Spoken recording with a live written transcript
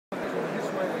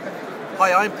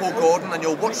Hi, I'm Paul Gordon and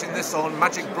you're watching this on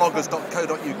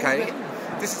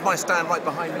magicbloggers.co.uk. This is my stand right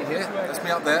behind me here. That's me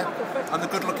up there. I'm the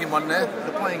good looking one there,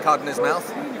 the playing card in his mouth.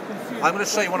 I'm going to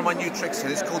show you one of my new tricks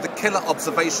here. It's called the killer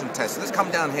observation test. So let's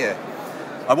come down here.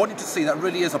 I want you to see that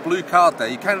really is a blue card there.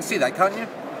 You can see that, can't you?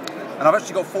 And I've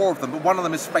actually got 4 of them, but one of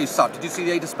them is face up. Did you see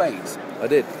the 8 of spades? I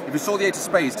did. If you saw the 8 of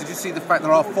spades, did you see the fact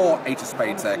there are 4 8 of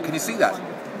spades there? Can you see that?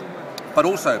 But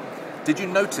also, did you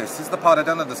notice, this is the part I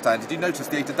don't understand, did you notice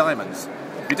the 8 of diamonds?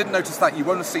 If you didn't notice that, you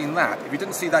won't have seen that. If you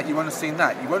didn't see that, you won't have seen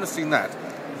that. You won't have seen that.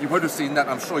 You won't have seen that,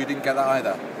 I'm sure you didn't get that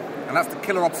either. And that's the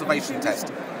killer observation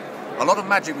test. A lot of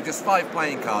magic with just 5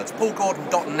 playing cards.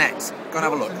 PaulGordon.net. Go and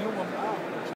have a look.